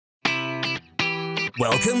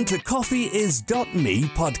Welcome to CoffeeIs.me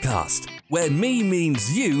podcast, where me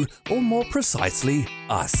means you, or more precisely,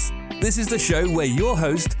 us. This is the show where your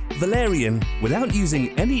host, Valerian, without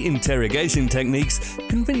using any interrogation techniques,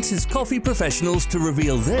 convinces coffee professionals to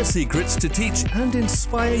reveal their secrets to teach and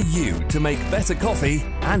inspire you to make better coffee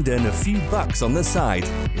and earn a few bucks on the side,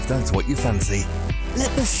 if that's what you fancy.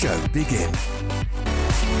 Let the show begin.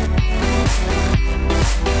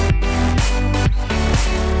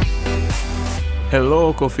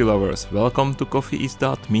 Hello coffee lovers, welcome to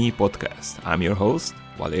CoffeeIs.me podcast. I'm your host,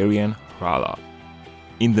 Valerian Hrala.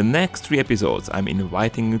 In the next 3 episodes, I'm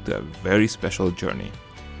inviting you to a very special journey.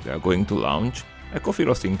 We are going to launch a coffee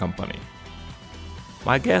roasting company.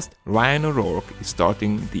 My guest, Ryan O'Rourke, is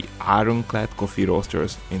starting the Ironclad Coffee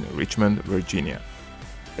Roasters in Richmond, Virginia.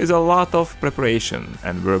 There's a lot of preparation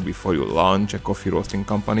and work before you launch a coffee roasting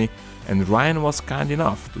company, and Ryan was kind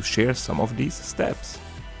enough to share some of these steps.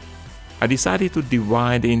 I decided to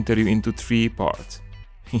divide the interview into 3 parts.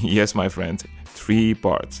 Yes, my friends, 3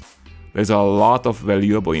 parts. There's a lot of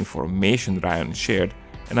valuable information Ryan shared,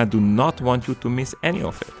 and I do not want you to miss any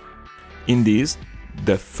of it. In this,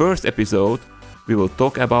 the first episode, we will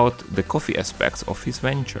talk about the coffee aspects of his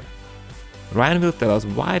venture. Ryan will tell us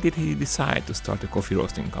why did he decide to start a coffee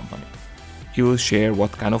roasting company. He will share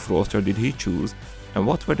what kind of roaster did he choose and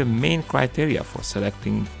what were the main criteria for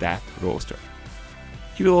selecting that roaster.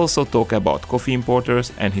 He will also talk about coffee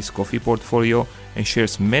importers and his coffee portfolio and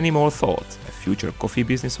shares many more thoughts a future coffee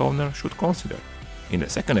business owner should consider. In the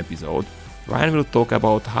second episode, Ryan will talk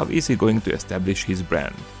about how is he going to establish his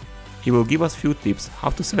brand. He will give us few tips how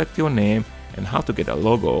to select your name and how to get a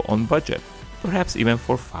logo on budget, perhaps even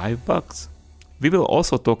for $5. We will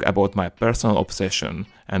also talk about my personal obsession,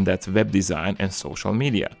 and that's web design and social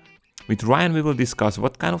media. With Ryan, we will discuss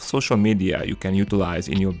what kind of social media you can utilize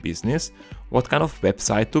in your business, what kind of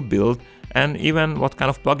website to build, and even what kind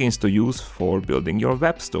of plugins to use for building your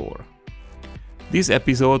web store. This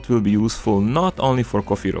episode will be useful not only for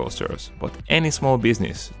coffee roasters, but any small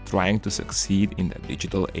business trying to succeed in the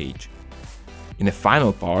digital age. In the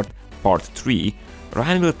final part, part 3,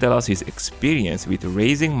 Ryan will tell us his experience with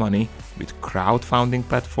raising money with crowdfunding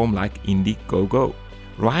platform like Indiegogo.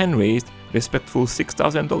 Ryan raised respectful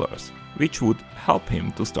 $6,000, which would help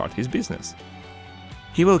him to start his business.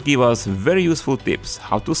 He will give us very useful tips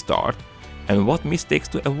how to start and what mistakes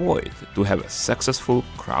to avoid to have a successful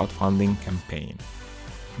crowdfunding campaign.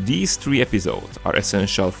 These 3 episodes are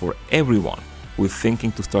essential for everyone who is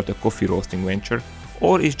thinking to start a coffee roasting venture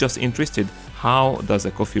or is just interested how does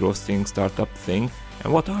a coffee roasting startup think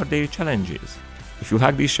and what are their challenges. If you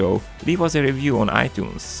like this show, leave us a review on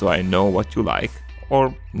iTunes so I know what you like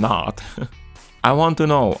or not. I want to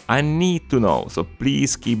know, I need to know, so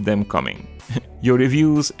please keep them coming. Your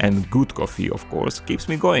reviews and good coffee, of course, keeps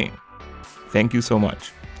me going. Thank you so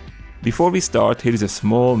much. Before we start, here is a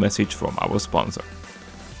small message from our sponsor.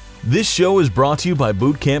 This show is brought to you by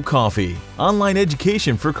Bootcamp Coffee, online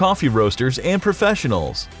education for coffee roasters and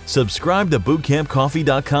professionals. Subscribe to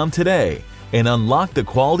bootcampcoffee.com today and unlock the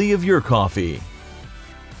quality of your coffee.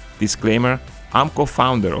 Disclaimer, I'm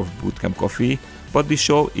co-founder of Bootcamp Coffee, but the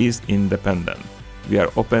show is independent. We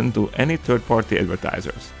are open to any third-party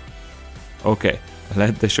advertisers. Okay,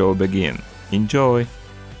 let the show begin. Enjoy!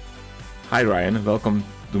 Hi Ryan, welcome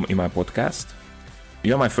to my podcast.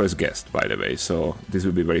 You're my first guest, by the way, so this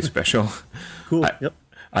will be very special. Cool, yep.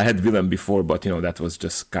 I had Willem before, but that was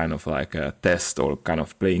just kind of like a test or kind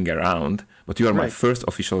of playing around. But you are my first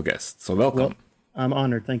official guest, so welcome. Well, I'm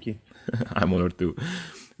honored, thank you. I'm honored too.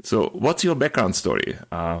 So what's your background story?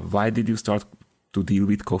 Why did you start to deal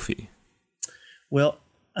with coffee? Well,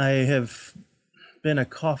 I have been a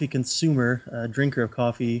coffee consumer, a drinker of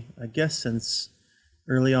coffee, I guess since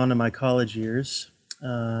early on in my college years.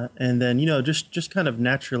 And then, just kind of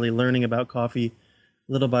naturally learning about coffee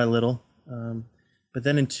little by little. But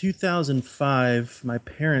then in 2005, my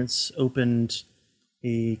parents opened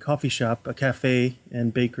a coffee shop, a cafe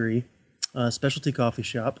and bakery, a specialty coffee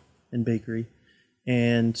shop and bakery.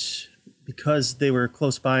 And because they were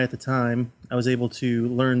close by at the time, I was able to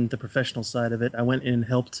learn the professional side of it. I went in and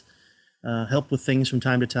helped with things from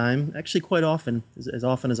time to time, actually quite often, as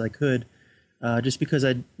often as I could, just because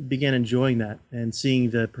I began enjoying that and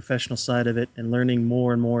seeing the professional side of it and learning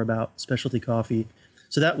more and more about specialty coffee.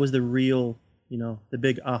 So that was the real, the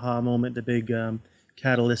big aha moment, the big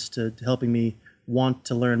catalyst to helping me want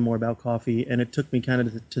to learn more about coffee. And it took me kind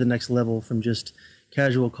of to the next level from just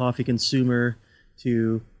casual coffee consumer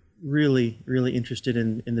to really, really interested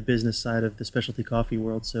in the business side of the specialty coffee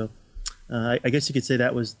world. So I guess you could say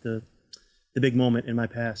that was the big moment in my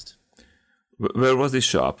past. Where was this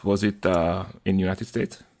shop? Was it in the United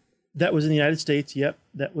States? That was in the United States. Yep.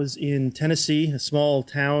 That was in Tennessee, a small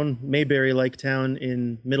town, Mayberry-like town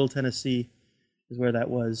in Middle Tennessee is where that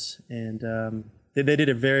was. And they did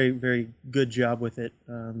a very, very good job with it.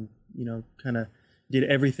 Kind of did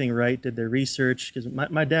everything right, did their research. Because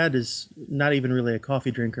my dad is not even really a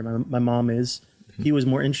coffee drinker. My mom is. He was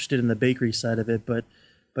more interested in the bakery side of it, but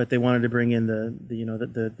they wanted to bring in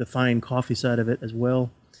the fine coffee side of it as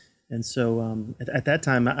well. And so at that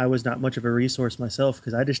time, I was not much of a resource myself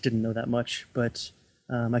because I just didn't know that much. But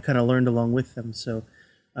I kind of learned along with them. So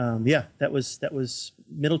that was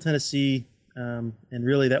Middle Tennessee, and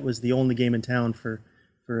really that was the only game in town for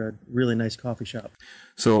a really nice coffee shop.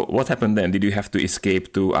 So what happened then? Did you have to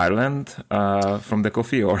escape to Ireland from the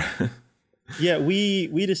coffee, or? Yeah,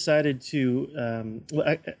 we decided to,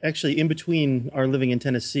 actually in between our living in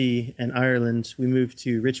Tennessee and Ireland, we moved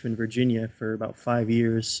to Richmond, Virginia for about 5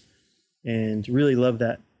 years and really loved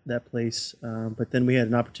that place. But then we had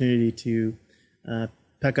an opportunity to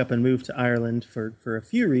pack up and move to Ireland for a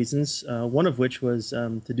few reasons, one of which was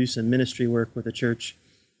to do some ministry work with a church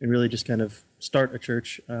and really just kind of start a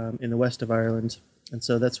church in the west of Ireland. And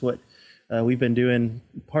so that's what we've been doing,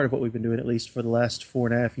 part of what we've been doing at least for the last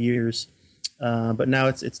 4.5 years. But now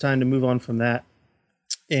it's time to move on from that,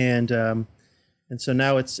 and so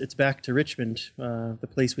now it's back to Richmond, the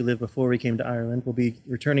place we lived before we came to Ireland. We'll be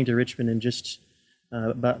returning to Richmond in just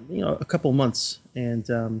about a couple months, and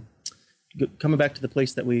coming back to the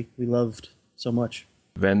place that we loved so much.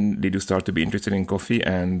 When did you start to be interested in coffee,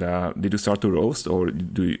 and did you start to roast, or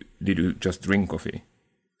did you just drink coffee?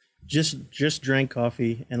 Just drank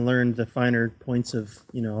coffee and learned the finer points of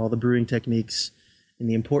all the brewing techniques and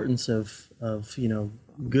the importance of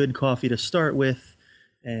good coffee to start with,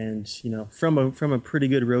 and from a pretty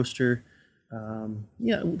good roaster.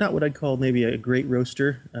 Not what I'd call maybe a great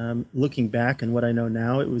roaster. Looking back and what I know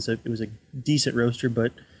now, it was a decent roaster,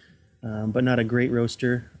 but not a great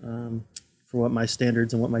roaster for what my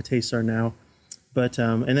standards and what my tastes are now. But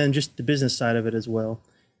and then just the business side of it as well.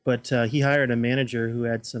 But he hired a manager who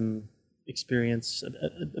had some experience,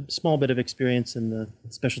 a small bit of experience in the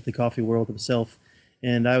specialty coffee world himself.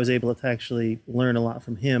 And I was able to actually learn a lot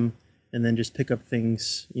from him and then just pick up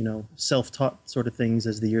things, self-taught sort of things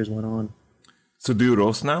as the years went on. So do you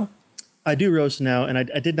roast now? I do roast now, and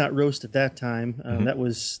I did not roast at that time. That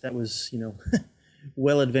was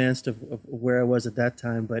well advanced of where I was at that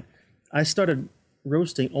time. But I started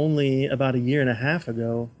roasting only about 1.5 years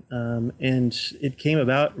ago, and it came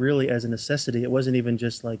about really as a necessity. It wasn't even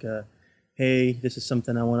just like hey, this is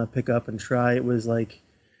something I want to pick up and try. It was like,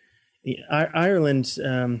 Ireland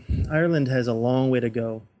has a long way to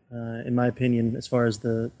go, in my opinion, as far as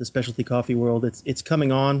the specialty coffee world. It's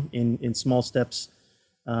coming on in small steps,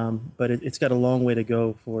 but it's got a long way to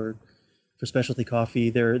go for specialty coffee.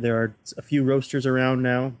 There are a few roasters around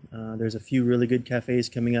now. There's a few really good cafes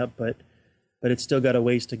coming up, but it's still got a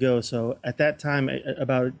ways to go. So at that time,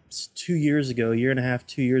 about 2 years ago, 1.5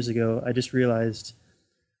 2 years ago, I just realized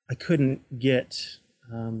I couldn't get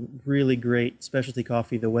really great specialty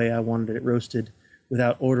coffee the way I wanted it roasted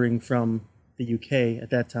without ordering from the UK at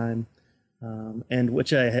that time, and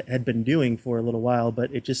which I had been doing for a little while,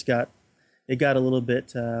 but it got a little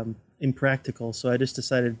bit impractical. So I just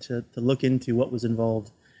decided to look into what was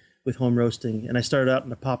involved with home roasting, and I started out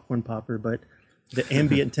in a popcorn popper, but the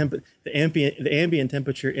ambient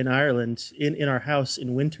temperature in Ireland, in our house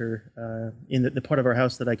in winter, in the part of our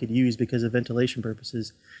house that I could use because of ventilation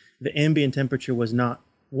purposes, the ambient temperature was not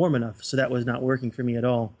warm enough, so that was not working for me at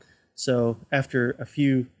all. So after a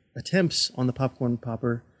few attempts on the popcorn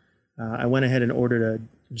popper, I went ahead and ordered a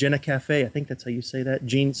Jenna Cafe. I think that's how you say that.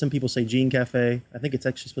 Some people say Gene Cafe. I think it's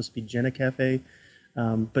actually supposed to be Jenna Cafe.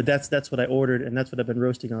 But that's what I ordered, and that's what I've been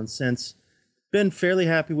roasting on since. Been fairly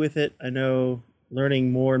happy with it. I know,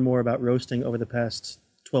 learning more and more about roasting over the past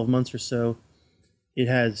 12 months or so, it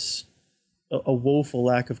has a woeful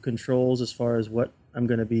lack of controls as far as what I'm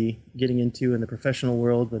going to be getting into in the professional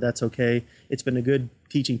world, but that's okay. It's been a good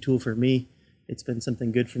teaching tool for me. It's been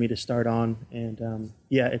something good for me to start on, and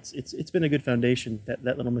it's been a good foundation,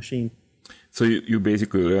 that little machine. So you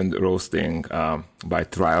basically learned roasting by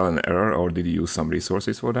trial and error, or did you use some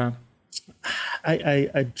resources for that?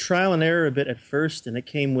 I trial and error a bit at first, and it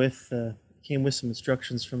came with some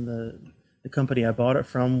instructions from the company I bought it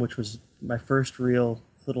from, which was my first real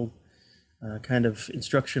little kind of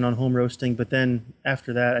instruction on home roasting. But then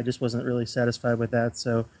after that, I just wasn't really satisfied with that,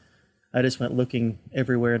 so I just went looking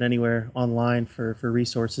everywhere and anywhere online for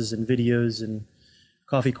resources and videos and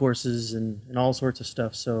coffee courses and all sorts of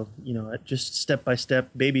stuff. So, just step by step,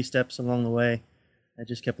 baby steps along the way, I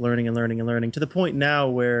just kept learning and learning and learning, to the point now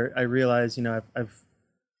where I realize,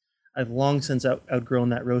 I've long since outgrown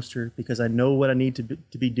that roaster because I know what I need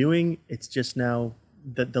to be doing. It's just now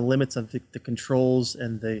the limits of the controls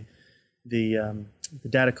and the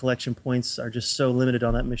data collection points are just so limited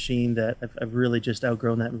on that machine that I've really just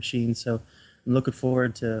outgrown that machine. So I'm looking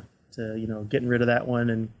forward to getting rid of that one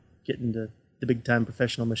and getting to the big time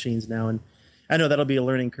professional machines now. And I know that'll be a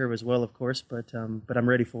learning curve as well, of course, but I'm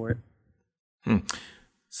ready for it.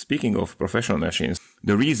 Speaking of professional machines,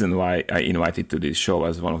 the reason why I invited to this show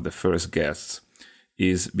as one of the first guests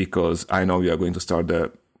is because I know you are going to start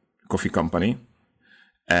a coffee company,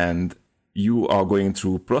 and you are going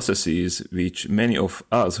through processes which many of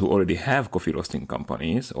us who already have coffee roasting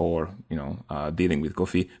companies or dealing with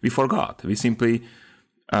coffee, we forgot. We simply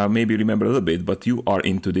maybe remember a little bit, but you are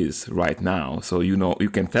into this right now, so you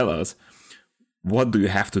can tell us what do you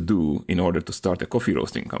have to do in order to start a coffee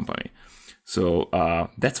roasting company. So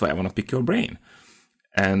that's why I want to pick your brain.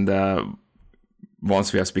 And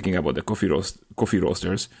once we are speaking about the coffee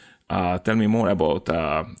roasters, tell me more about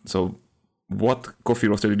what coffee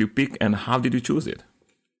roaster did you pick and how did you choose it?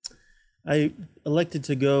 I elected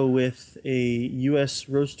to go with a U.S.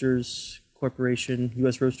 Roasters Corporation,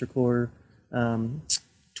 U.S. Roaster Core,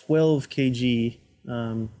 12 kg,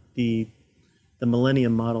 the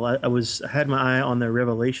Millennium model. I had my eye on the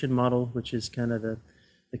Revelation model, which is kind of the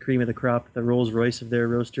cream of the crop, the Rolls Royce of their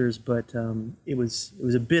roasters, but it was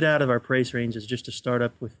a bit out of our price ranges just to start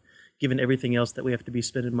up with, given everything else that we have to be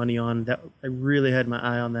spending money on. That I really had my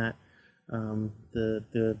eye on that.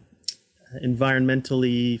 The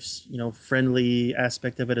environmentally friendly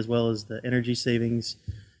aspect of it, as well as the energy savings,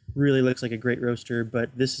 really looks like a great roaster.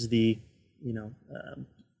 But this is the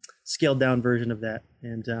scaled down version of that,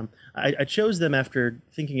 and I chose them after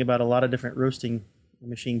thinking about a lot of different roasting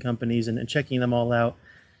machine companies and checking them all out.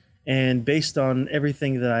 And based on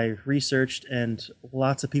everything that I researched and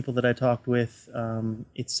lots of people that I talked with,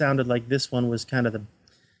 it sounded like this one was kind of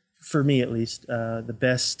for me at least, the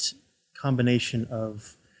best combination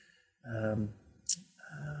of,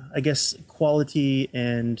 I guess, quality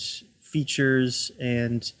and features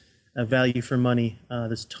and value for money.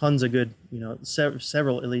 There's tons of good,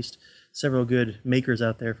 several good makers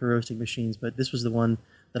out there for roasting machines, but this was the one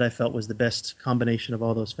that I felt was the best combination of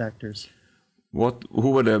all those factors.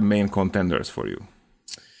 Who were the main contenders for you?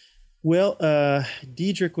 Well,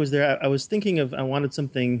 Diedrich was there. I was thinking I wanted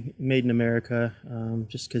something made in America,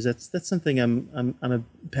 just because that's something I'm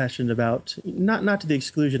passionate about. Not to the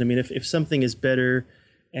exclusion. I mean, if something is better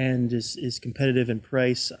and is competitive in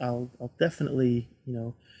price, I'll definitely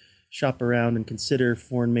shop around and consider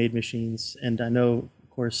foreign-made machines. And I know, of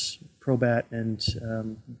course, Probat and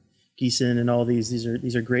Giesen and all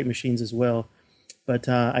these are great machines as well. But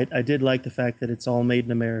I did like the fact that it's all made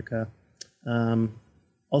in America.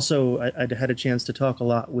 Also, I had a chance to talk a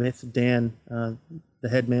lot with Dan, the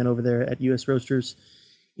head man over there at U.S. Roasters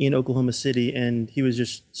in Oklahoma City, and he was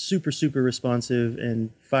just super, super responsive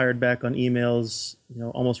and fired back on emails,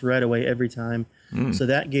 almost right away every time. So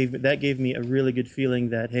that gave me a really good feeling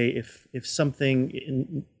that, hey, if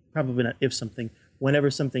something, probably not if something, whenever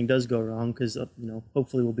something does go wrong, because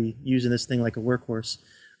hopefully we'll be using this thing like a workhorse.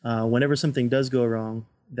 Whenever something does go wrong,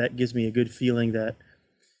 that gives me a good feeling that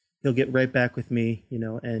he'll get right back with me,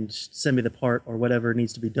 and send me the part or whatever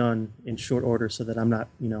needs to be done in short order so that I'm not,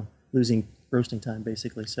 losing roasting time,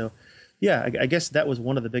 basically. So, yeah, I guess that was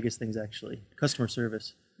one of the biggest things, actually, customer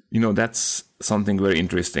service. That's something very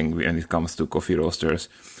interesting when it comes to coffee roasters.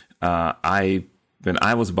 When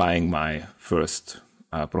I was buying my first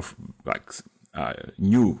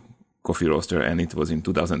new coffee roaster, and it was in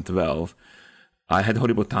 2012, I had a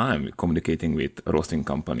horrible time communicating with roasting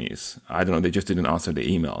companies. I don't know, they just didn't answer the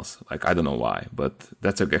emails. I don't know why, but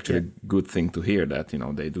that's actually a good thing to hear that,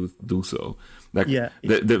 they do so.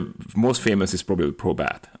 The most famous is probably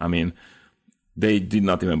Probat. I mean, they did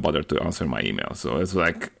not even bother to answer my email. So it's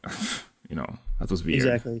that was weird.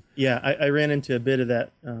 Exactly. Yeah, I ran into a bit of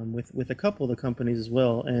that with a couple of the companies as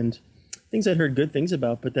well. And things I'd heard good things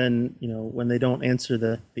about, but then, when they don't answer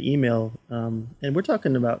the email, and we're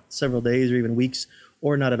talking about several days or even weeks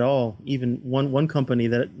or not at all, even one company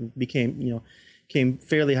that came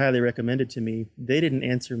fairly highly recommended to me, they didn't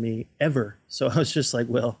answer me ever. So I was just like,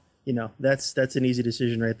 well, that's an easy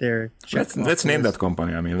decision right there. Let's name that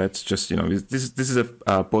company. I mean, let's just, this is a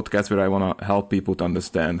podcast where I want to help people to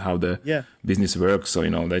understand how the business works. So,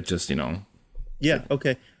 let's just, Yeah.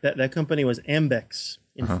 Okay. That company was Ambex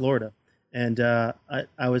in Florida. And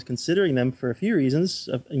I was considering them for a few reasons.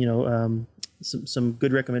 Some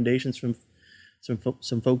good recommendations from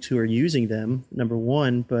some folks who are using them. Number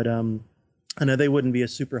one, but I know they wouldn't be a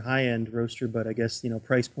super high end roaster, but I guess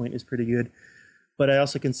price point is pretty good. But I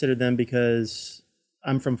also considered them because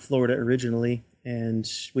I'm from Florida originally, and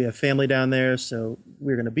we have family down there, so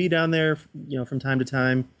we're going to be down there, from time to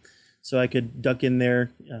time. So I could duck in there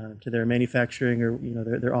to their manufacturing or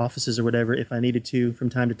their offices or whatever if I needed to from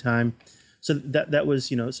time to time. So that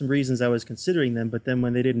was some reasons I was considering them. But then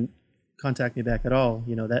when they didn't contact me back at all,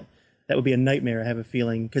 that would be a nightmare. I have a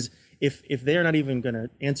feeling, because if they're not even going to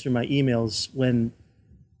answer my emails when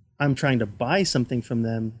I'm trying to buy something from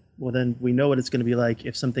them, well, then we know what it's going to be like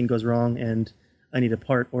if something goes wrong and I need a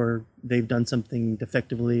part or they've done something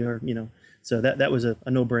defectively or So that was a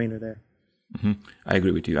no-brainer there. Mm-hmm. I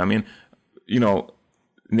agree with you. I mean,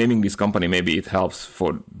 naming this company, maybe it helps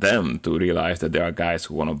for them to realize that there are guys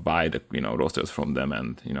who want to buy the roasters from them,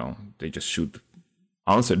 and they just should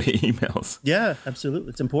answer the emails. Yeah, absolutely.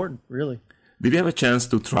 It's important, really. Did you have a chance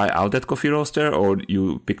to try out that coffee roaster, or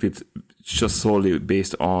you picked it just solely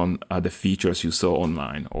based on the features you saw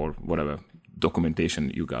online or whatever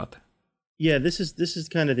documentation you got? Yeah, this is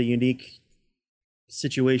kind of the unique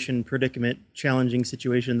predicament, challenging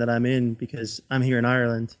situation that I'm in, because I'm here in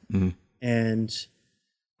Ireland, mm-hmm. and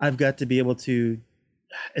I've got to be able to,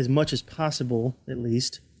 as much as possible, at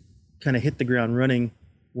least, kind of hit the ground running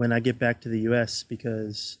when I get back to the U.S.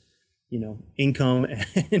 because, income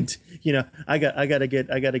and I got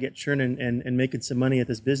to get churning and making some money at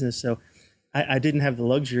this business. So I didn't have the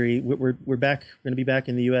luxury. We're back. We're going to be back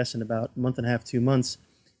in the U.S. in about a month and a half, 2 months.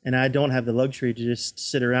 And I don't have the luxury to just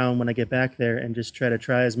sit around when I get back there and just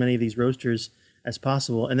try as many of these roasters as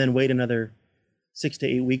possible, and then wait another 6 to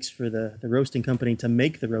 8 weeks for the roasting company to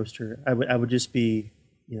make the roaster. I would just be,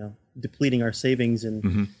 depleting our savings, and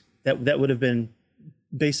mm-hmm. that would have been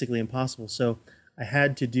basically impossible. So I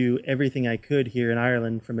had to do everything I could here in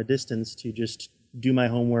Ireland from a distance to just do my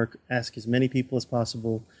homework, ask as many people as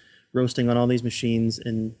possible, roasting on all these machines,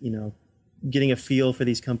 and getting a feel for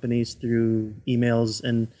these companies through emails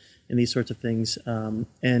and these sorts of things.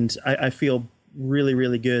 And I feel really,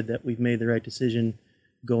 really good that we've made the right decision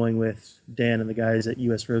going with Dan and the guys at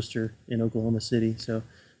US Roaster in Oklahoma City. So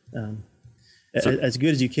as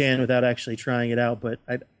good as you can without actually trying it out. But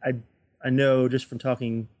I know just from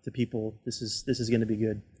talking to people, this is going to be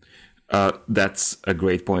good. That's a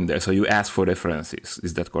great point there. So you asked for references.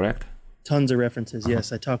 Is that correct? Tons of references. Uh-huh.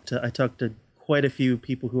 Yes. I talked to quite a few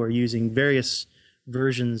people who are using various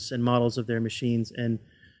versions and models of their machines, and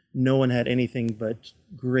no one had anything but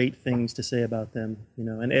great things to say about them,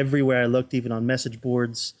 and everywhere I looked, even on message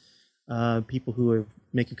boards, people who are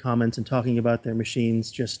making comments and talking about their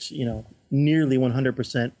machines, just, nearly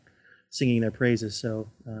 100% singing their praises. So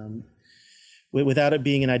without it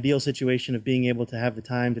being an ideal situation of being able to have the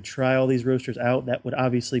time to try all these roasters out, that would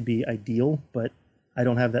obviously be ideal, but I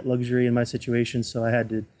don't have that luxury in my situation. So I had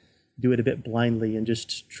to do it a bit blindly and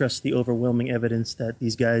just trust the overwhelming evidence that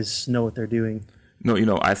these guys know what they're doing.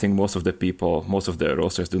 No, I think most of the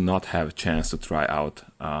roasters do not have a chance to try out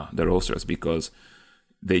the roasters, because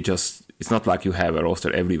it's not like you have a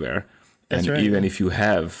roaster everywhere. That's and right, even if you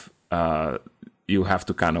have to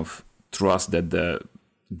kind of trust that the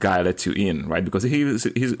guy lets you in, right? Because he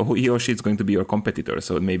or she is going to be your competitor,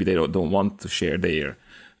 so maybe they don't want to share their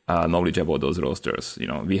knowledge about those roasters.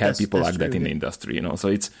 We have people like that in the industry,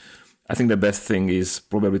 so I think the best thing is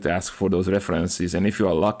probably to ask for those references. And if you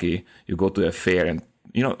are lucky, you go to a fair, and,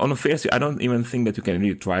 on a fair, I don't even think that you can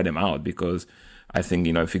really try them out, because I think,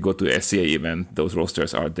 if you go to a SCA event, those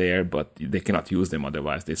roasters are there, but they cannot use them.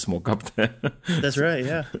 Otherwise they smoke up That's right.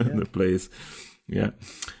 Yeah. the place. Yeah.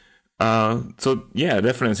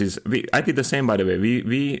 References. I did the same, by the way.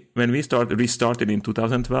 When we restarted in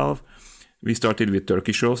 2012, we started with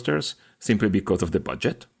Turkish roasters simply because of the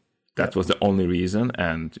budget. That was the only reason,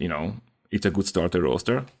 and it's a good starter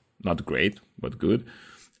roaster, not great but good.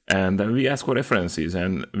 And we asked for references,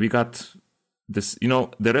 and we got this.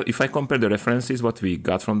 If I compare the references, what we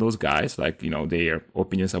got from those guys, like their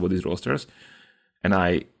opinions about these roasters, and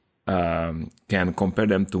I can compare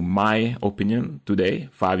them to my opinion today,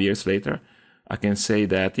 5 years later, I can say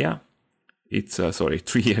that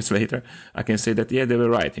 3 years later, I can say that they were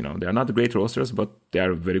right. They are not great roasters, but they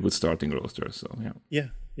are very good starting roasters. So yeah.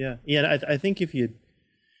 I think if you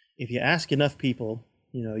ask enough people,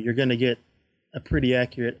 you're going to get a pretty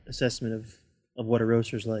accurate assessment of what a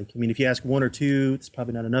roaster's like. I mean, if you ask one or two, it's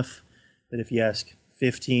probably not enough. But if you ask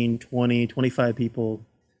 15, 20, 25 people,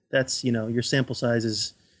 that's, your sample size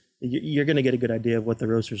is, you're going to get a good idea of what the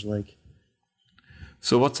roaster's like.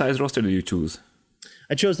 So what size roaster did you choose?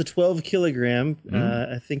 I chose the 12 kilogram.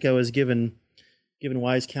 I think I was given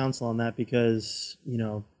wise counsel on that because,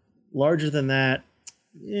 larger than that,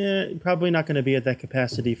 probably not going to be at that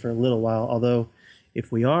capacity for a little while. Although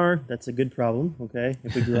if we are, that's a good problem. Okay.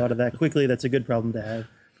 If we grew out of that quickly, that's a good problem to have.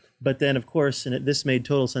 But then, of course, and this made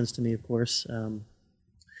total sense to me, of course,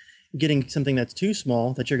 getting something that's too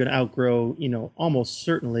small that you're going to outgrow, almost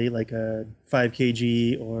certainly like a 5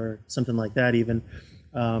 kg or something like that even,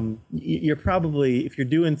 you're probably, if you're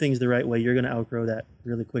doing things the right way, you're going to outgrow that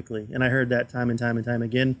really quickly. And I heard that time and time and time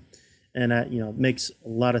again. And that, makes a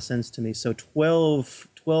lot of sense to me. So 12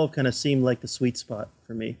 kind of seemed like the sweet spot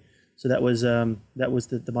for me. So that was the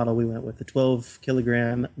model we went with, the 12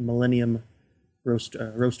 kilogram Millennium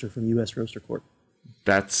roaster from U.S. Roaster Corp.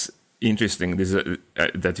 That's interesting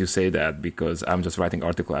that you say that, because I'm just writing an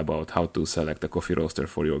article about how to select a coffee roaster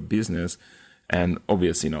for your business. And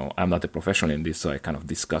obviously, I'm not a professional in this, so I kind of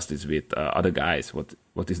discuss this with other guys,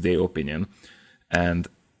 what is their opinion. And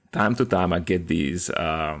time to time, I get these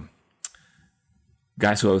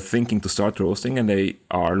guys who are thinking to start roasting, and they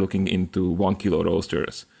are looking into 1 kilo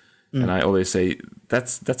roasters. And I always say,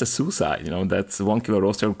 that's a suicide. That's 1 kilo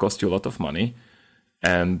roaster will cost you a lot of money,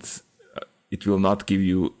 and it will not give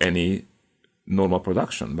you any normal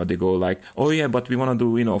production. But they go like, oh yeah, but we want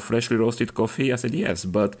to do, freshly roasted coffee. I said, yes,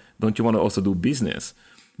 but don't you want to also do business?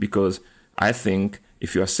 Because I think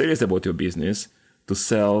if you are serious about your business, to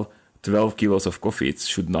sell 12 kilos of coffee, it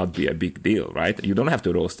should not be a big deal, right? You don't have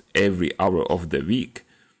to roast every hour of the week.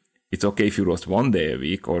 It's okay if you roast 1 day a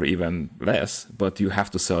week or even less, but you have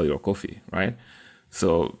to sell your coffee, right?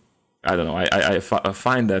 So I don't know. I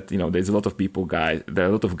find that, there's a lot of there are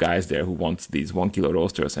a lot of guys there who want these 1 kilo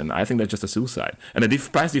roasters, and I think that's just a suicide. And the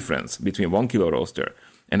price difference between 1 kilo roaster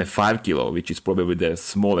and a 5 kilo, which is probably the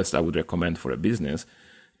smallest I would recommend for a business,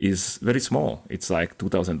 is very small. It's like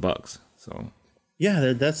 $2,000. So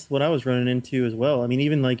yeah, that's what I was running into as well. I mean,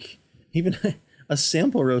 even a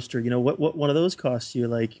sample roaster, what one of those costs you,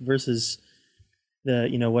 like, versus the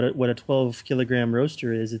what a 12 kilogram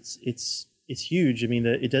roaster is. It's huge. I mean,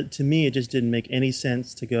 to me, it just didn't make any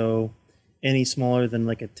sense to go any smaller than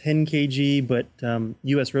like a 10 kg. But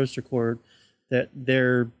U.S. Roaster Corp, that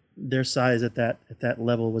their size at that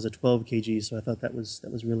level was a 12 kg. So I thought that was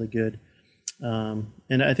really good.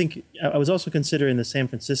 And I think I was also considering the San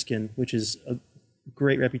Franciscan, which is a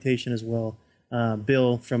great reputation as well.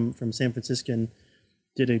 Bill from San Franciscan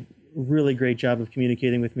did a really great job of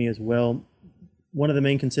communicating with me as well. One of the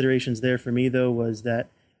main considerations there for me, though, was that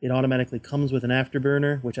it automatically comes with an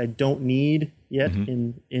afterburner, which I don't need yet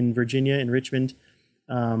in Virginia, in Richmond.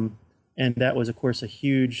 And that was, of course, a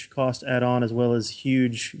huge cost add-on, as well as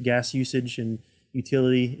huge gas usage and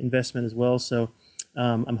utility investment as well. So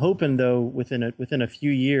I'm hoping, though, within a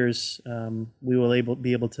few years, we will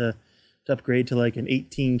be able to upgrade to like an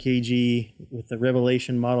 18 kg with the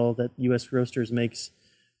Revelation model that U.S. Roasters makes,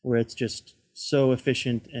 where it's just so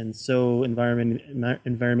efficient and so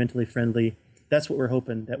environmentally friendly. That's what we're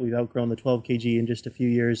hoping, that we've outgrown the 12 kg in just a few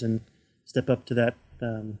years and step up to that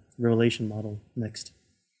Revelation model next.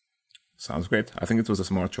 Sounds great. I think it was a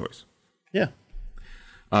smart choice. Yeah.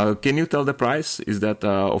 Can you tell the price? Is that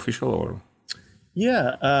official or?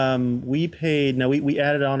 Yeah, we paid. Now we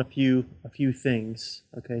added on a few things.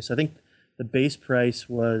 Okay, so I think the base price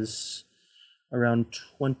was around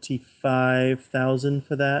 $25,000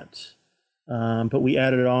 for that, but we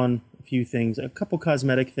added on a few things, a couple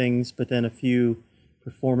cosmetic things, but then a few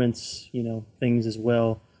performance, things as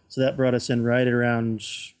well. So that brought us in right in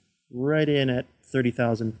at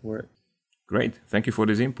 $30,000 for it. Great, thank you for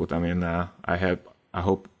this input. I mean, I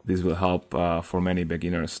hope this will help for many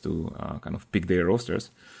beginners to kind of pick their roasters.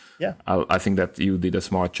 Yeah, I think that you did a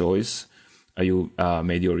smart choice. You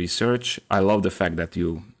made your research. I love the fact that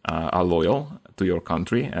you are loyal to your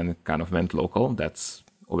country and kind of went local. That's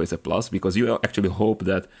always a plus, because you actually hope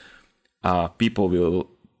that people will,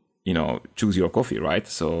 choose your coffee, right?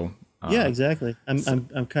 So yeah, exactly.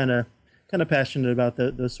 I'm kind of passionate about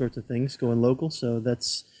those sorts of things, going local. So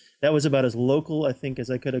that was about as local, I think,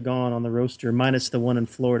 as I could have gone on the roaster, minus the one in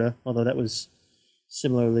Florida, although that was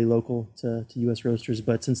similarly local to U.S. Roasters.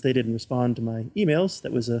 But since they didn't respond to my emails,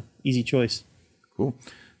 that was an easy choice. Cool.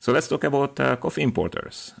 So let's talk about coffee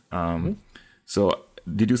importers. So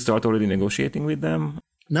did you start already negotiating with them?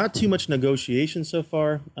 Not too much negotiation so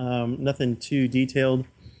far. Nothing too detailed.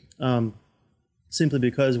 Simply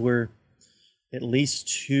because we're at least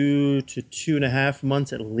 2 to 2.5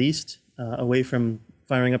 months at least away from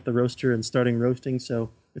firing up the roaster and starting roasting.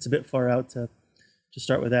 So it's a bit far out to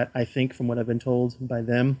start with that, I think, from what I've been told by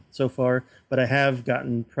them so far. But I have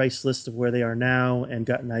gotten price lists of where they are now and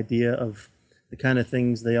got an idea of the kind of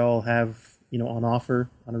things they all have, on offer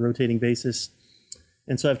on a rotating basis.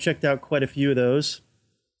 And so I've checked out quite a few of those.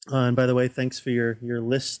 And by the way, thanks for your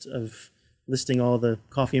list of listing all the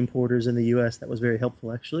coffee importers in the U.S. That was very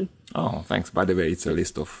helpful, actually. Oh, thanks. By the way, it's a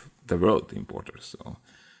list of the world importers. So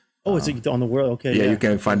Oh, it's on the world. Okay. Yeah, you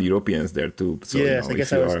can find Europeans there too. So, yes, I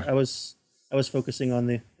guess I was focusing on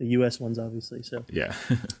the US ones, obviously. So yeah.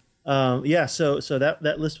 So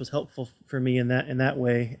that list was helpful for me in that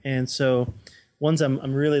way. And so ones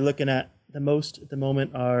I'm really looking at the most at the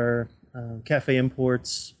moment are Cafe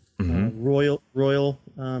Imports, Royal,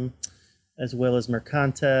 as well as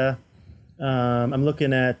Mercanta. I'm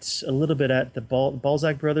looking at a little bit at the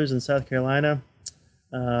Balzac Brothers in South Carolina.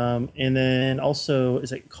 And then also,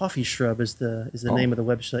 is it Coffee Shrub is the name of the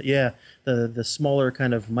website? Yeah, the smaller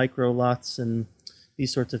kind of micro lots and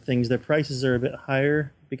these sorts of things. Their prices are a bit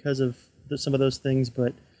higher because of some of those things,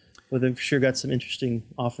 but they've sure got some interesting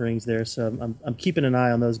offerings there. So I'm keeping an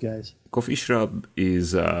eye on those guys. Coffee Shrub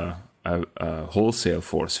is a wholesale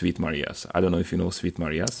for Sweet Marias. I don't know if you know Sweet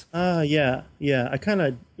Marias. Yeah. I kind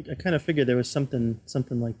of figured there was something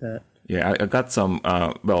like that. Yeah, I got some.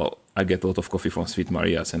 I get a lot of coffee from Sweet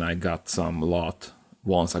Marias, and I got some lot.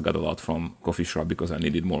 Once I got a lot from Coffee Shop because I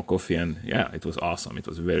needed more coffee, and yeah, it was awesome. It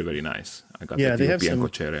was very, very nice. I got the European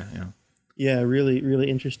Cochere. Yeah, really, really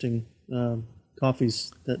interesting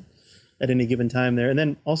coffees that at any given time there. And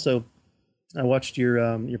then also, I watched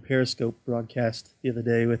your Periscope broadcast the other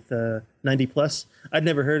day with 90 Plus. I'd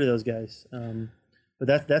never heard of those guys, but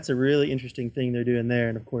that's a really interesting thing they're doing there,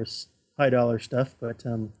 and of course, high dollar stuff. But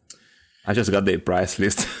I just got their price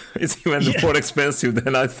list. It's even more expensive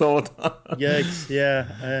than I thought. Yikes!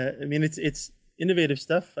 Yeah, I mean it's innovative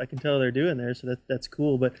stuff. I can tell they're doing there, so that's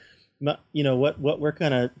cool. But what we're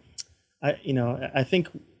kind of, I think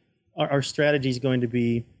our strategy is going to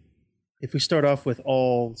be, if we start off with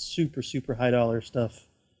all super high dollar stuff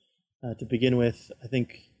to begin with, I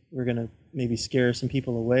think we're going to maybe scare some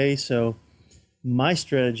people away. So my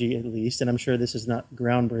strategy, at least, and I'm sure this is not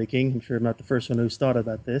groundbreaking, I'm sure I'm not the first one who's thought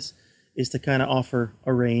about this, is to kind of offer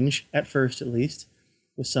a range, at first at least,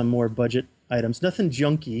 with some more budget items. Nothing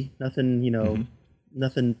junky, nothing,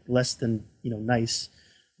 nothing less than, nice.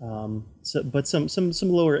 But some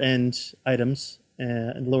lower end items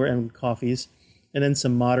and lower end coffees, and then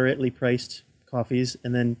some moderately priced coffees,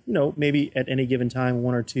 and then, maybe at any given time,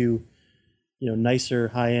 one or two, nicer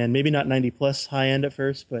high end, maybe not 90 plus high end at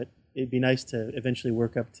first, but it'd be nice to eventually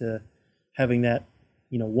work up to having that,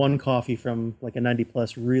 one coffee from like a 90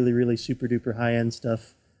 plus really, really super duper high end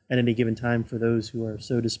stuff at any given time for those who are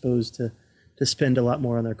so disposed to spend a lot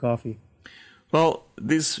more on their coffee. Well,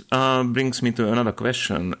 this brings me to another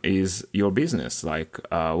question, is your business. Like,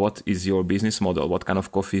 what is your business model? What kind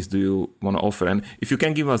of coffees do you want to offer? And if you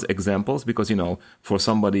can give us examples, because, for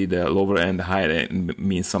somebody, the lower end, higher end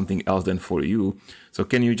means something else than for you. So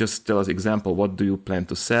can you just tell us example? What do you plan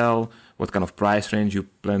to sell? What kind of price range you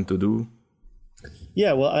plan to do?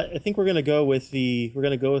 Yeah, well, I think we're going to go with the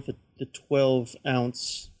 12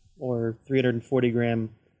 ounce or 340 gram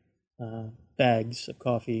bags of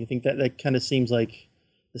coffee. I think that kind of seems like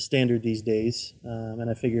the standard these days, and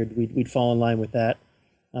I figured we'd fall in line with that.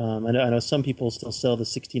 I know some people still sell the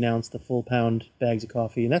 16 ounce, the full pound bags of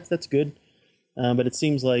coffee, and that's good. But it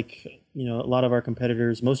seems like a lot of our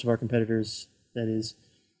competitors, most of our competitors, that is,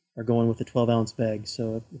 are going with the 12 ounce bag.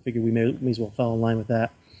 So I figured we may as well fall in line with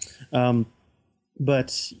that.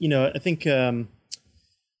 But I think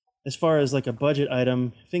as far as like a budget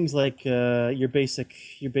item, things like your basic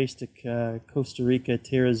Costa Rica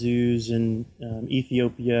Terazus and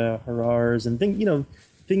Ethiopia Harars and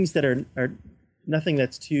things that are nothing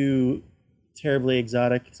that's too terribly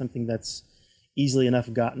exotic, something that's easily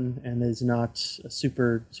enough gotten and is not a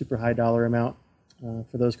super high dollar amount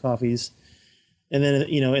for those coffees. And then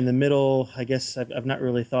in the middle, I guess I've not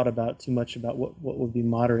really thought about too much about what would be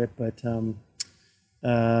moderate, but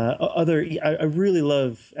I really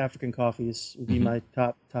love African coffees. Would be my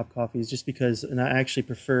top coffees, just because, and I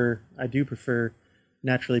do prefer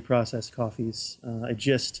naturally processed coffees.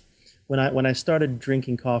 When I started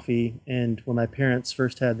drinking coffee, and when my parents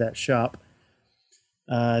first had that shop,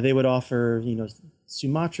 they would offer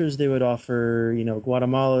Sumatras, they would offer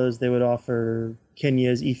Guatemalas, they would offer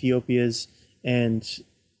Kenyas, Ethiopias, and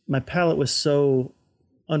my palate was so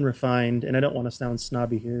unrefined, and I don't want to sound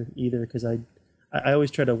snobby here either, because I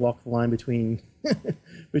always try to walk the line between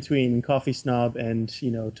between coffee snob and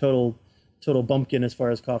total bumpkin as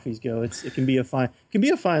far as coffees go. It can be a fine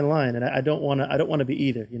line, and I don't want to be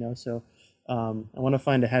either. So I want to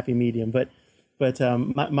find a happy medium. But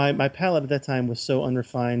my palate at that time was so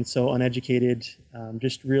unrefined, so uneducated,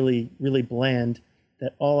 just really really bland,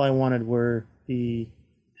 that all I wanted were the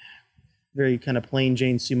very kind of plain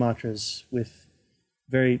Jane Sumatras with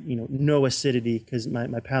very, no acidity, because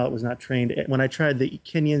my palate was not trained. When I tried the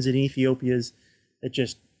Kenyans and Ethiopias, it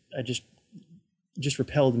just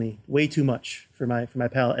repelled me way too much for my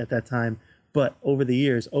palate at that time. But over the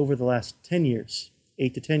years, over the last 10 years,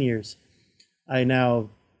 8 to 10 years, I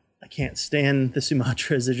can't stand the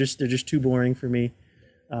Sumatras. They're just too boring for me.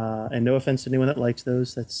 And no offense to anyone that likes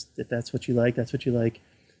those. If that's what you like, that's what you like.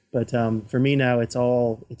 But for me now, it's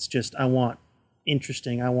just, I want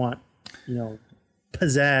interesting. I want,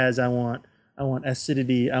 pizzazz. I want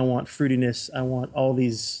acidity. I want fruitiness. I want all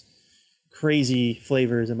these crazy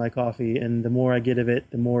flavors in my coffee. And the more I get of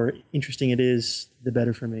it, the more interesting it is, the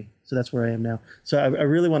better for me. So that's where I am now. So I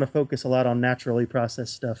really want to focus a lot on naturally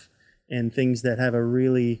processed stuff and things that have a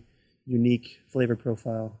really unique flavor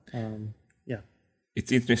profile.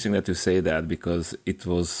 It's interesting that you say that, because it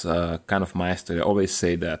was kind of my story. I always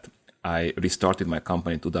say that I restarted my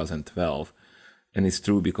company in 2012. And it's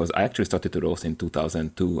true, because I actually started to roast in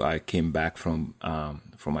 2002. I came back from a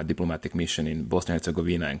diplomatic mission in Bosnia and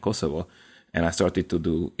Herzegovina and Kosovo. And I started to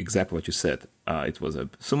do exactly what you said. It was a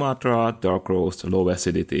Sumatra, dark roast, low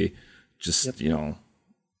acidity, just,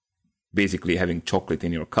 basically having chocolate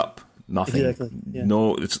in your cup. Nothing. Exactly. Yeah.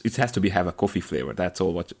 No, it has to have a coffee flavor. That's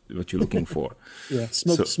all what you're looking for. Yeah,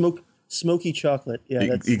 smoky chocolate.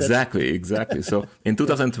 Yeah, exactly. So in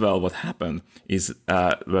 2012, what happened is,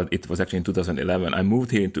 it was actually in 2011. I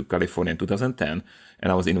moved here into California in 2010,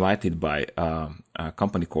 and I was invited by a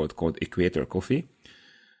company called Equator Coffees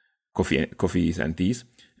and Teas,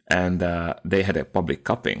 and they had a public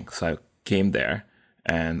cupping. So I came there,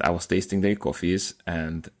 and I was tasting their coffees,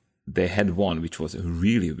 and they had one which was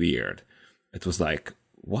really weird. It was like,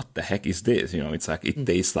 what the heck is this? It's like, it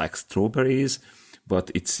tastes like strawberries,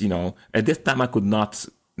 but it's, at that time I could not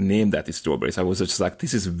name that it's strawberries. I was just like,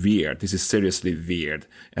 this is weird. This is seriously weird.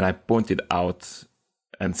 And I pointed out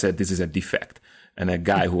and said, this is a defect. And a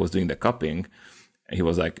guy who was doing the cupping, he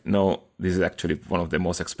was like, no, this is actually one of the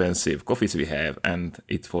most expensive coffees we have. And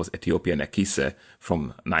it was Ethiopian Ekise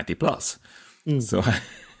from 90 plus. So I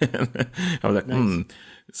was like, nice.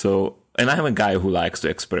 So, and I am a guy who likes to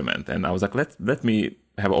experiment, and I was like, let me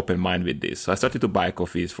have an open mind with this. So I started to buy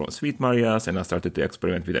coffees from Sweet Maria's, and I started to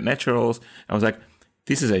experiment with the naturals. I was like,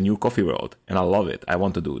 this is a new coffee world, and I love it. I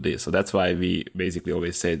want to do this. So that's why we basically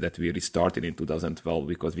always say that we restarted in 2012,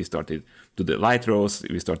 because we started to do light roast,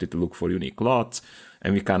 we started to look for unique lots,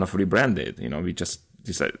 and we kind of rebranded. We just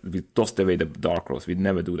decided, we tossed away the dark roast. We'd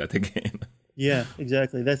never do that again. Yeah,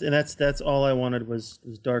 exactly. That's all I wanted was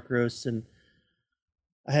dark roasts, and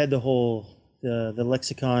I had the whole the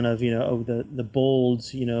lexicon of the bold,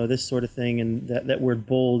 this sort of thing, and that word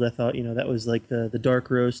bold, I thought that was like the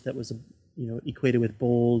dark roast that was equated with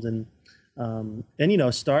bold, and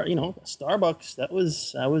Starbucks, that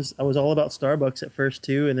was I was all about Starbucks at first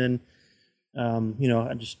too, and then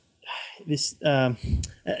I just I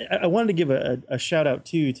wanted to give a shout out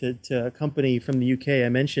too to a company from the UK. I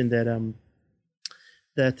mentioned that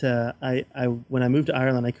I when I moved to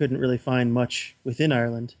Ireland, I couldn't really find much within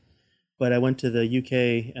Ireland, but I went to the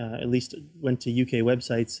UK, at least went to UK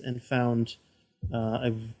websites and found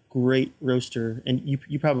a great roaster. And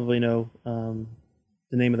you probably know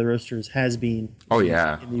the name of the roaster is Has Been. Oh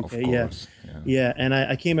yeah, in the UK. Of course. Yeah. And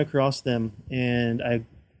I came across them, and I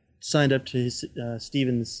signed up to his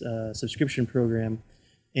Stephen's subscription program,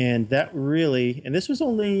 and that really, and this was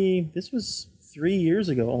 3 years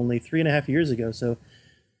ago, only 3.5 years ago. So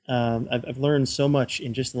I've learned so much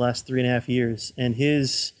in just the last 3.5 years, and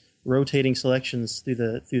his rotating selections through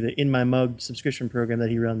the In My Mug subscription program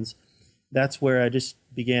that he runs, that's where I just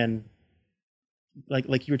began,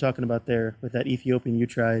 like you were talking about there with that Ethiopian you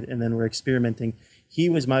tried, and then we're experimenting. He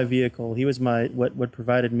was my vehicle. He was what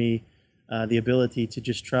provided me the ability to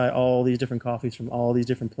just try all these different coffees from all these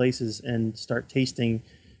different places and start tasting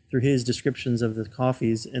through his descriptions of the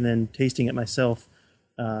coffees, and then tasting it myself.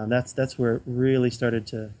 That's where it really started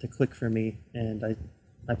to click for me, and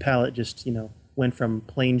my palate just went from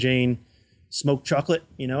plain Jane smoked chocolate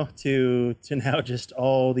to now just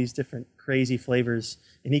all these different crazy flavors.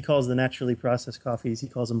 And he calls the naturally processed coffees, he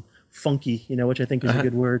calls them funky, which I think is a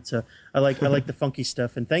good word. So I like the funky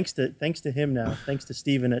stuff. And thanks to him now, thanks to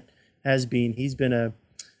Stephen at Has Been, he's been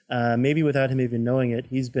maybe without him even knowing it,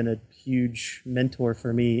 he's been a huge mentor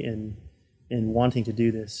for me in wanting to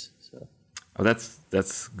do this. So. Oh,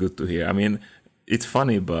 that's good to hear. I mean, it's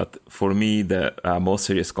funny, but for me, the most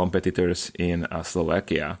serious competitors in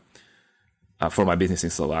Slovakia, for my business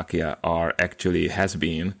in Slovakia, are actually Has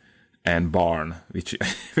Been and Barn, which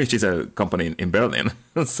is a company in Berlin.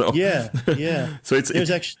 So yeah. So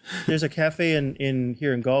there's a cafe in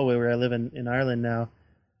here in Galway where I live in Ireland now.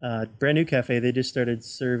 Brand new cafe. They just started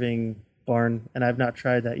serving Barn, and I've not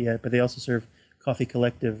tried that yet. But they also serve Coffee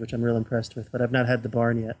Collective, which I'm real impressed with. But I've not had the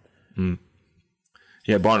Barn yet.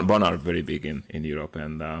 Yeah, Barn are very big in Europe,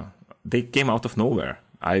 and they came out of nowhere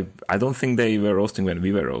I don't think they were roasting when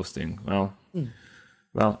we were roasting.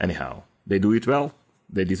 Well, anyhow, they do it well.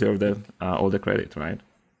 They deserve all the credit, right?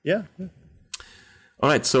 Yeah. All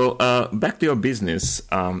right, so back to your business.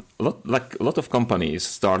 A lot of companies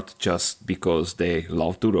start just because they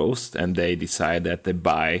love to roast, and they decide that they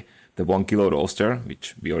buy the 1 kilo roaster,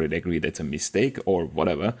 which we already agree that's a mistake or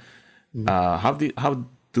whatever. How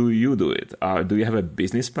do you do it? Do you have a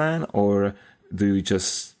business plan, or do you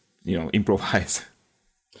just improvise?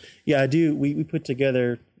 Yeah, I do. We put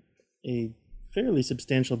together a fairly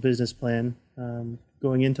substantial business plan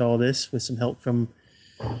going into all this, with some help from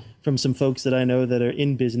some folks that I know that are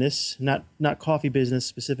in business, not coffee business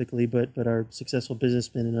specifically, but are successful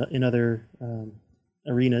businessmen in other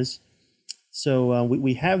arenas. So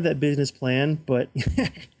we have that business plan, but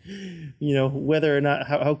whether or not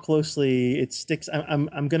how closely it sticks,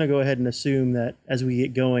 I'm going to go ahead and assume that as we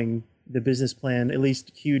get going, the business plan, at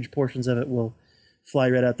least huge portions of it, will fly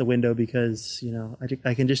right out the window, because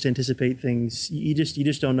I can just anticipate things. You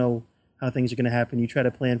just don't know how things are going to happen. You try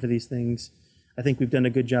to plan for these things. I think we've done a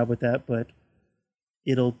good job with that, but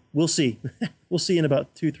we'll see. We'll see in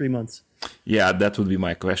about 2-3 months. Yeah, that would be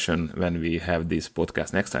my question when we have this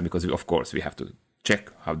podcast next time, because of course we have to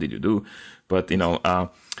check how did you do. But it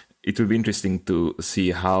will be interesting to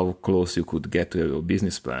see how close you could get to your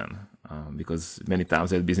business plan, because many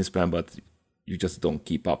times you have a business plan, but you just don't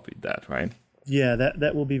keep up with that, right? Yeah,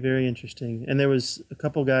 that will be very interesting. And there was a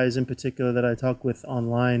couple guys in particular that I talked with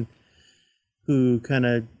online who kind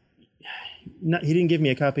of, he didn't give me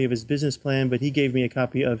a copy of his business plan, but he gave me a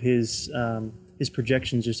copy of his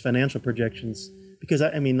projections, just financial projections. Because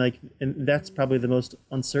and that's probably the most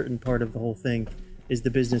uncertain part of the whole thing, is the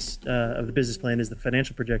business plan, is the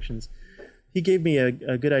financial projections. He gave me a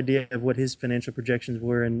good idea of what his financial projections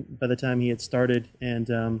were, and by the time he had started, and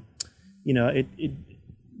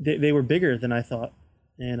they were bigger than I thought.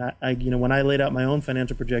 And I when I laid out my own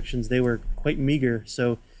financial projections, they were quite meager.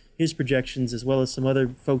 So his projections, as well as some other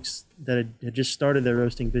folks that had just started their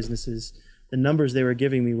roasting businesses, the numbers they were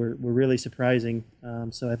giving me were really surprising.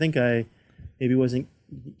 So I think I maybe wasn't,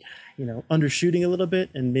 undershooting a little bit,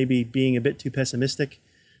 and maybe being a bit too pessimistic.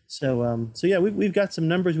 So yeah, we've got some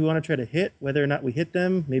numbers we want to try to hit. Whether or not we hit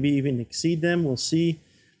them, maybe even exceed them, we'll see.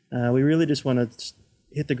 We really just want to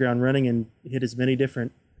hit the ground running and hit as many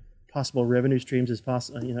different possible revenue streams as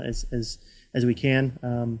possible, as we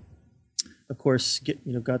can. Of course,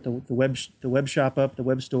 got the web shop up, the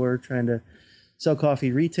web store, trying to sell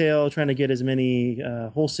coffee retail, trying to get as many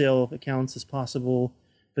wholesale accounts as possible,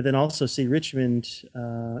 but then also see Richmond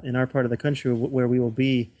in our part of the country where we will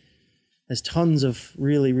be has tons of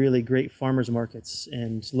really, really great farmers markets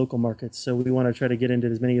and local markets. So we want to try to get into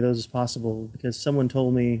as many of those as possible, because someone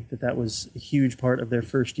told me that was a huge part of their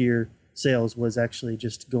first year sales, was actually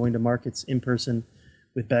just going to markets in person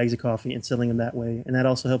with bags of coffee and selling them that way. And that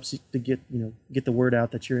also helps you to get the word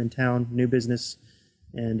out that you're in town, new business,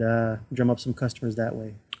 and drum up some customers that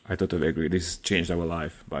way. I totally agree. This changed our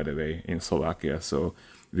life, by the way, in Slovakia. So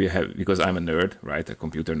we have, because I'm a nerd, right, a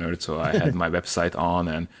computer nerd, so I had my website on,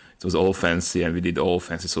 and it was all fancy, and we did all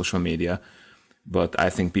fancy social media. But I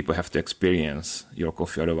think people have to experience your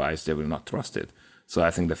coffee, otherwise they will not trust it. So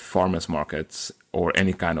I think the farmers markets or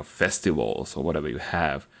any kind of festivals or whatever you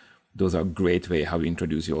have, those are a great way how you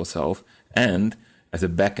introduce yourself. And as a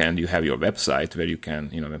back end, you have your website where you can,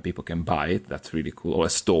 when people can buy it. That's really cool. Or a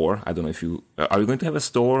store. I don't know if are you going to have a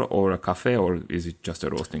store or a cafe, or is it just a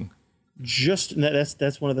roasting?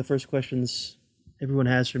 That's one of the first questions everyone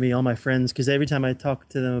has for me, all my friends, because every time I talk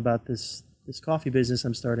to them about this coffee business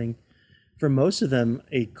I'm starting, for most of them,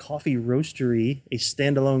 a coffee roastery, a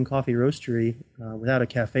standalone coffee roastery without a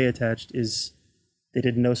cafe attached, they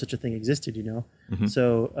didn't know such a thing existed, Mm-hmm.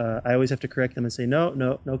 So I always have to correct them and say,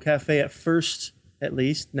 no cafe at first, at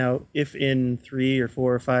least. Now, if in 3 or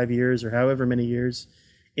 4 or 5 years, or however many years,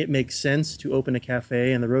 it makes sense to open a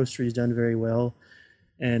cafe and the roastery is done very well,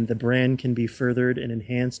 and the brand can be furthered and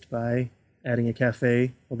enhanced by adding a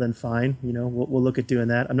cafe, well then fine, we'll look at doing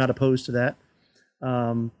that. I'm not opposed to that.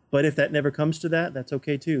 But if that never comes to that, that's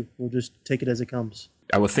okay too. We'll just take it as it comes.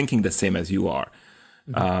 I was thinking the same as you are.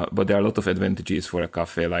 Mm-hmm. But there are a lot of advantages for a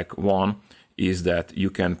cafe. Like, one is that you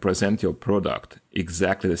can present your product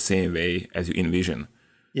exactly the same way as you envision.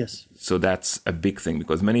 Yes. So that's a big thing,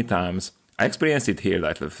 because many times I experienced it here.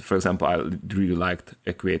 Like, for example, I really liked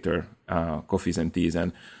Equator coffees and teas,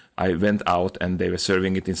 and I went out and they were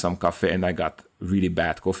serving it in some cafe, and I got really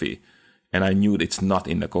bad coffee. And I knew it's not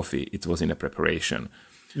in the coffee, it was in the preparation.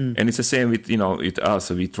 Mm. And it's the same with, with us.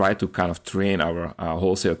 So we try to kind of train our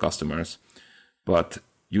wholesale customers, but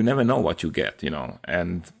you never know what you get,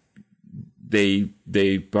 and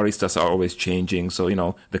baristas are always changing, so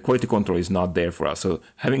the quality control is not there for us. So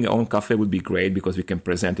having our own cafe would be great because we can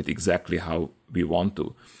present it exactly how we want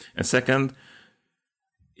to. And second,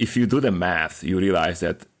 if you do the math, you realize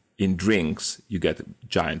that in drinks you get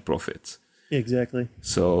giant profits. Exactly.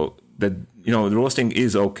 So that roasting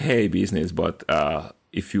is okay business, but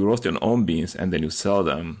if you roast your own beans and then you sell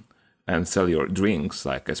them and sell your drinks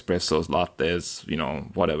like espressos, lattes,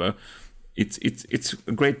 whatever, it's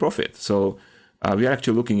a great profit. So we are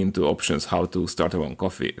actually looking into options how to start our own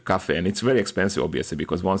cafe, and it's very expensive, obviously,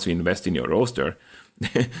 because once you invest in your roaster,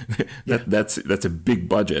 that's a big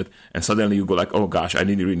budget, and suddenly you go like, oh gosh, I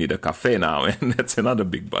really need a cafe now, and that's another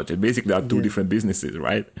big budget. Basically, are two different businesses,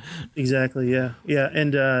 right? Exactly. Yeah.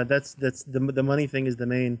 And that's the money thing is the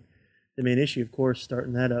main issue, of course,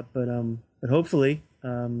 starting that up. But hopefully,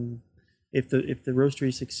 if the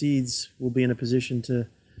roastery succeeds, we'll be in a position to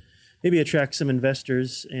maybe attract some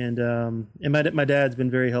investors, and my dad's been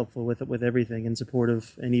very helpful with everything and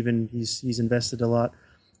supportive, and even he's invested a lot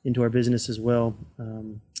into our business as well,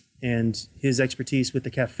 and his expertise with the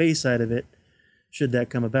cafe side of it, should that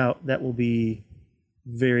come about, that will be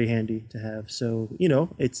very handy to have. So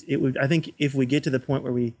I think if we get to the point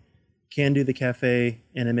where we can do the cafe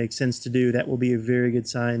and it makes sense to do, that will be a very good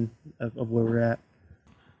sign of where we're at.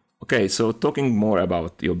 Okay, so talking more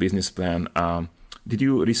about your business plan, did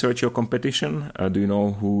you research your competition? Do you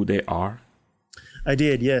know who they are? I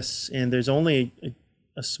did, yes. And there's only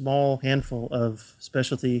a small handful of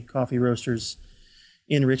specialty coffee roasters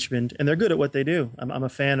in Richmond, and they're good at what they do. I'm a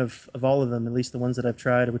fan of all of them, at least the ones that I've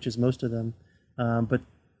tried, which is most of them. But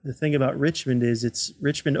the thing about Richmond is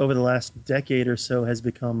Richmond over the last decade or so has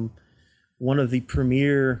become one of the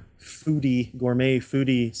premier gourmet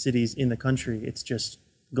foodie cities in the country. It's just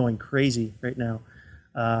going crazy right now.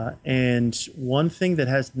 And one thing that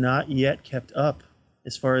has not yet kept up,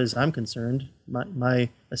 as far as I'm concerned, my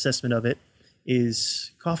assessment of it,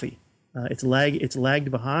 is coffee. It's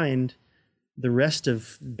lagged behind the rest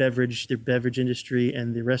of the beverage industry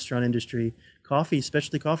and the restaurant industry.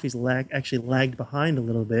 Specialty coffee's actually lagged behind a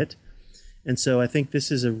little bit. And so I think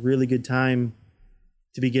this is a really good time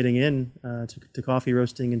to be getting in to coffee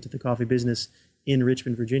roasting and to the coffee business in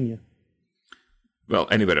Richmond, Virginia. Well,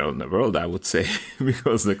 anywhere in the world, I would say,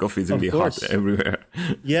 because the coffee is really hot everywhere.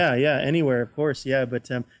 Yeah, anywhere, of course, yeah. But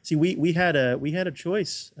see, we had a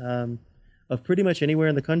choice of pretty much anywhere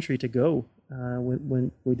in the country to go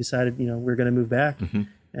when we decided, we're going to move back. Mm-hmm.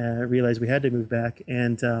 Realized we had to move back,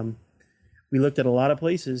 and we looked at a lot of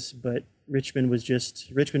places, but Richmond was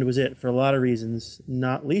it for a lot of reasons.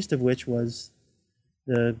 Not least of which was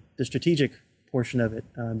the strategic portion of it,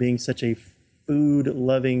 being such a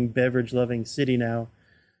food-loving, beverage-loving city now,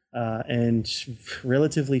 and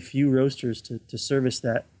relatively few roasters to service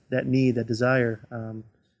that need, that desire.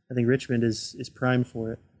 I think Richmond is primed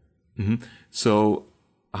for it. Mm-hmm. So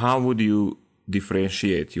how would you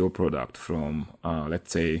differentiate your product from,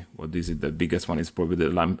 let's say, what is it? The biggest one is probably the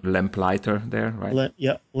Lamplighter there, right?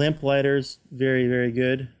 Lamplighter's very, very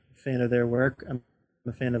good. Fan of their work. I'm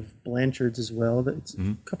a fan of Blanchard's as well. But it's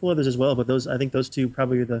a couple others as well, but I think those two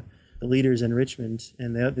probably are the leaders in Richmond,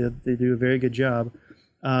 and they do a very good job.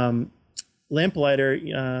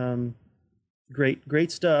 Lamplighter,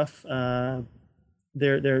 great stuff.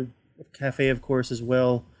 Their cafe, of course, as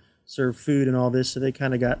well, serve food and all this, so they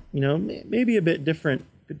kind of got maybe a bit different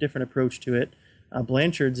approach to it.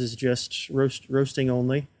 Blanchard's is just roasting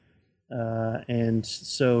only, and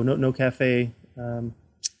so no cafe.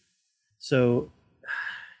 So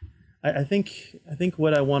I think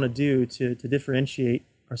what I want to do to differentiate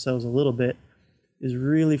ourselves a little bit is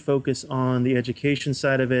really focus on the education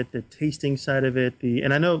side of it, the tasting side of it,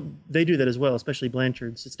 and I know they do that as well, especially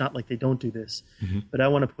Blanchard's. It's not like they don't do this, but I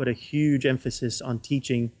want to put a huge emphasis on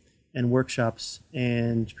teaching and workshops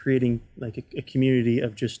and creating like a community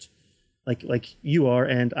of just like you are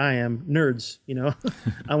and I am nerds.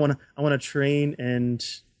 I want to train and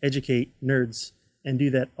educate nerds and do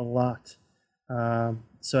that a lot.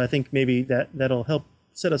 So I think maybe that'll help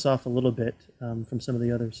set us off a little bit from some of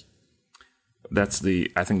the others. I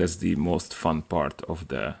think that's the most fun part of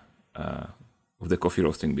the coffee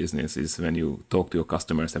roasting business, is when you talk to your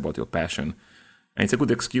customers about your passion. And it's a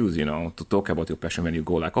good excuse, to talk about your passion when you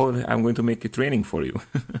go like, oh, I'm going to make a training for you.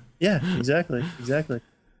 Yeah, exactly.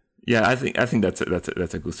 Yeah, I think that's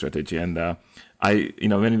a good strategy. And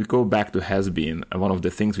when we go back to Has Been, one of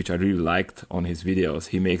the things which I really liked on his videos,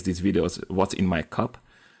 he makes these videos, what's in my cup?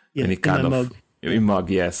 Yeah, and in mug,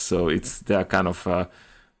 yes. So they're kind of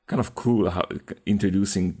cool how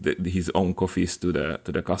introducing his own coffees to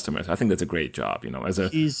the customers. I think that's a great job, he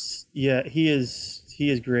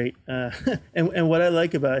is great. And what I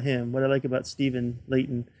like about him, what I like about Stephen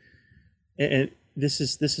Layton, and this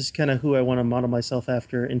is kind of who I want to model myself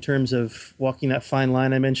after in terms of walking that fine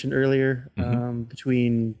line I mentioned earlier,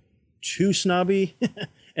 between too snobby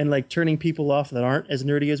and like turning people off that aren't as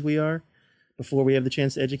nerdy as we are before we have the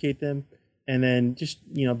chance to educate them, and then just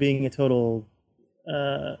being a total.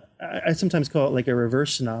 I sometimes call it like a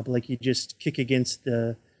reverse snob, like you just kick against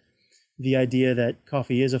the idea that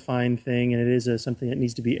coffee is a fine thing and it is something that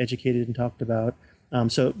needs to be educated and talked about.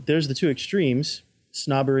 So there's the two extremes,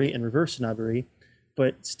 snobbery and reverse snobbery.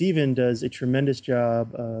 But Stephen does a tremendous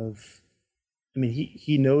job of,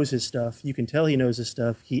 he knows his stuff. You can tell he knows his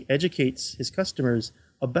stuff. He educates his customers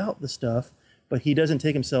about the stuff, but he doesn't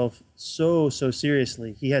take himself so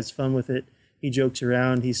seriously. He has fun with it. He jokes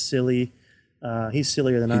around. He's silly. He's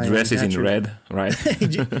sillier than I am. He dresses in red, right?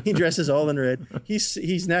 he dresses all in red.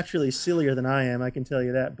 He's naturally sillier than I am. I can tell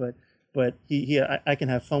you that. But I can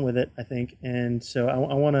have fun with it, I think. And so I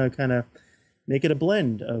want to kind of make it a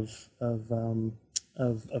blend of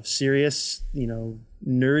serious,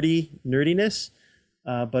 nerdiness,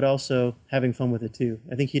 but also having fun with it too.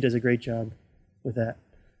 I think he does a great job with that.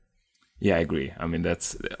 Yeah, I agree.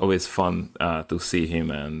 That's always fun to see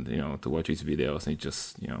him and to watch his videos. And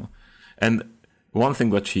just and one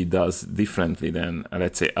thing which he does differently than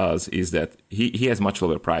let's say us is that he has much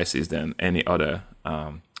lower prices than any other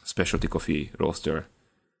specialty coffee roaster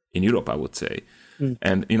in Europe, I would say.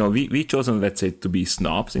 And we chosen, let's say, to be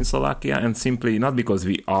snobs in Slovakia, and simply not because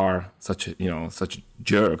we are such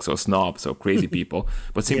jerks or snobs or crazy people,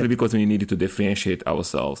 but simply because we needed to differentiate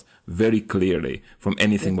ourselves very clearly from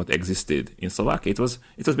anything what existed in Slovakia. It was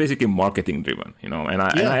basically marketing driven, and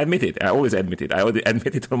I admit it. I always admit it. I always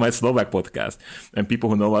admit it on my Slovak podcast, and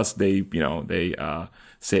people who know us, they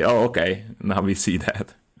say, "Oh, okay, now we see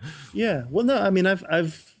that." Yeah. Well, no,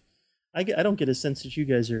 I don't get a sense that you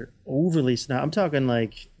guys are overly snob. I'm talking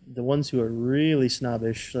like the ones who are really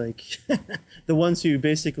snobbish, like the ones who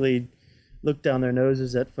basically look down their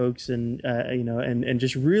noses at folks and and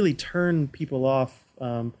just really turn people off.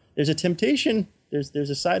 There's a temptation. There's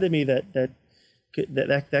a side of me that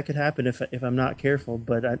could happen if I'm not careful.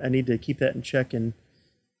 But I need to keep that in check and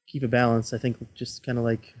keep a balance. I think just kind of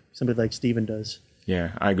like somebody like Stephen does.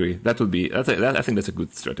 Yeah, I agree. I think that's a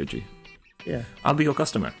good strategy. Yeah, I'll be your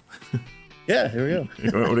customer. Yeah, here we go.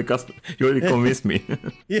 You already convinced me.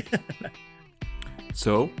 Yeah.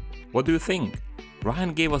 So, what do you think?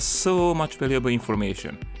 Ryan gave us so much valuable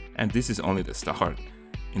information, and this is only the start.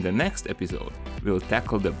 In the next episode, we'll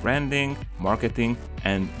tackle the branding, marketing,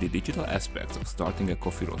 and the digital aspects of starting a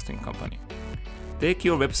coffee roasting company. Take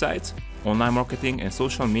your websites, online marketing, and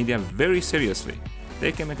social media very seriously.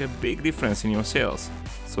 They can make a big difference in your sales,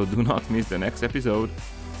 so do not miss the next episode.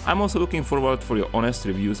 I'm also looking forward for your honest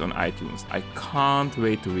reviews on iTunes. I can't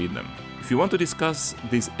wait to read them. If you want to discuss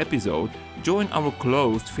this episode, join our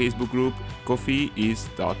closed Facebook group,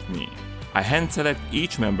 coffeeis.me. I hand select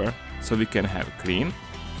each member so we can have a clean,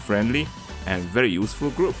 friendly, and very useful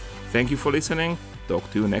group. Thank you for listening. Talk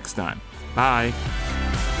to you next time. Bye.